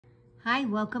Hi,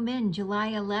 welcome in July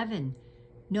 11.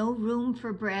 No room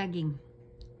for bragging.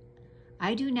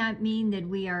 I do not mean that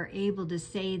we are able to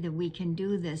say that we can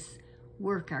do this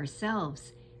work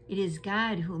ourselves. It is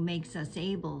God who makes us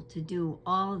able to do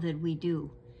all that we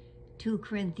do. 2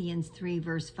 Corinthians 3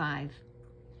 verse 5.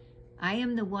 I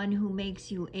am the one who makes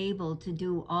you able to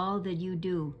do all that you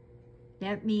do.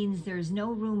 That means there's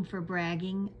no room for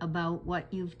bragging about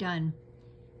what you've done.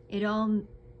 It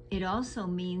also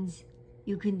means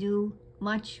you can do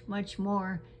much, much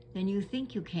more than you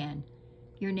think you can.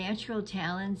 Your natural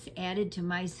talents added to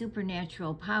my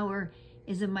supernatural power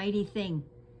is a mighty thing.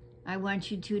 I want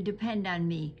you to depend on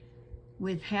me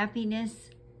with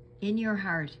happiness in your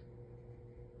heart.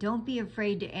 Don't be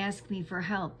afraid to ask me for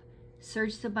help.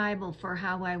 Search the Bible for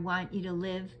how I want you to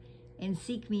live and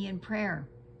seek me in prayer.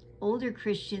 Older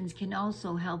Christians can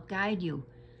also help guide you.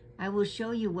 I will show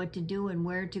you what to do and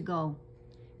where to go.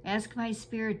 Ask my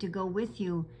Spirit to go with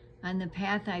you on the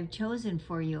path I've chosen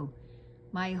for you.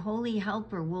 My Holy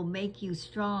Helper will make you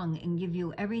strong and give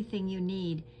you everything you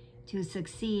need to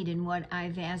succeed in what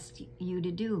I've asked you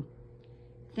to do.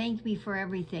 Thank me for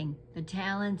everything, the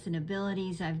talents and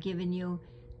abilities I've given you,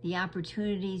 the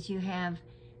opportunities you have,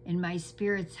 and my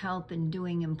Spirit's help in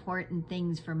doing important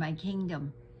things for my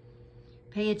kingdom.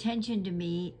 Pay attention to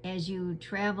me as you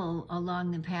travel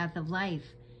along the path of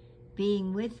life.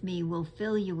 Being with me will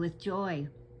fill you with joy.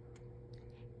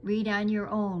 Read on your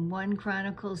own 1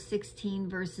 Chronicles 16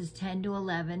 verses 10 to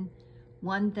 11,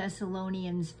 1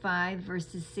 Thessalonians 5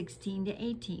 verses 16 to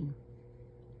 18.